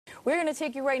We're going to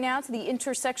take you right now to the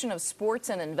intersection of sports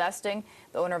and investing.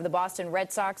 The owner of the Boston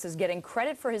Red Sox is getting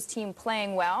credit for his team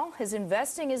playing well. His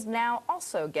investing is now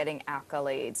also getting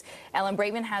accolades. Ellen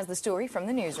Braitman has the story from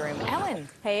the newsroom. Ellen.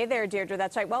 Hey there, Deirdre.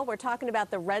 That's right. Well, we're talking about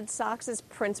the Red Sox's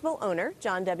principal owner,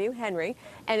 John W. Henry,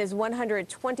 and his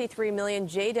 $123 million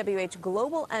JWH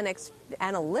Global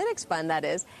Analytics Fund, that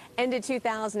is, ended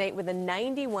 2008 with a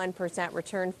 91%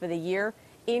 return for the year,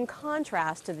 in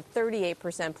contrast to the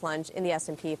 38% plunge in the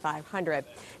S&P 500.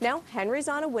 Now, Henry's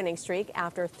on a winning streak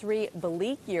after 3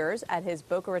 bleak years at his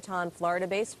Boca Raton,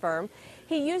 Florida-based firm.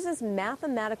 He uses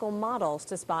mathematical models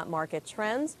to spot market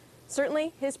trends.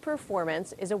 Certainly, his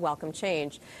performance is a welcome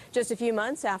change. Just a few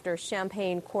months after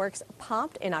champagne corks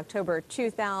popped in October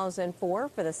 2004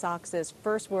 for the Sox's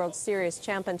first World Series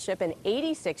championship in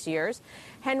 86 years,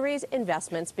 Henry's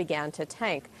investments began to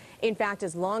tank. In fact,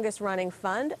 his longest-running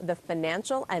fund, the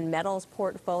Financial and Metals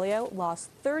portfolio, lost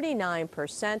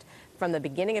 39% from the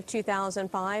beginning of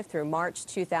 2005 through March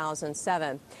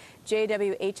 2007.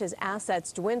 JWH's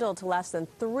assets dwindled to less than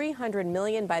 $300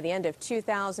 million by the end of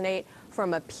 2008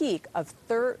 from a peak of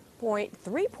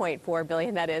 $3.4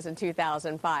 billion, that is, in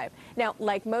 2005. Now,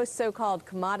 like most so-called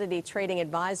commodity trading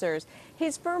advisors,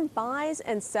 his firm buys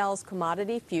and sells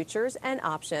commodity futures and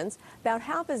options. About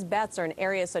half his bets are in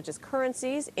areas such as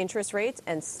currencies, interest rates,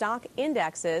 and stock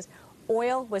indexes.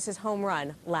 Oil was his home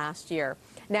run last year.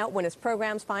 Now, when his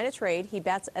programs find a trade, he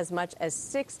bets as much as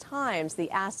 6 times the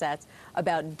assets,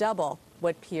 about double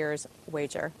what peers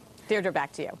wager. Deirdre,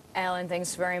 back to you. Ellen,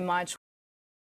 thanks very much.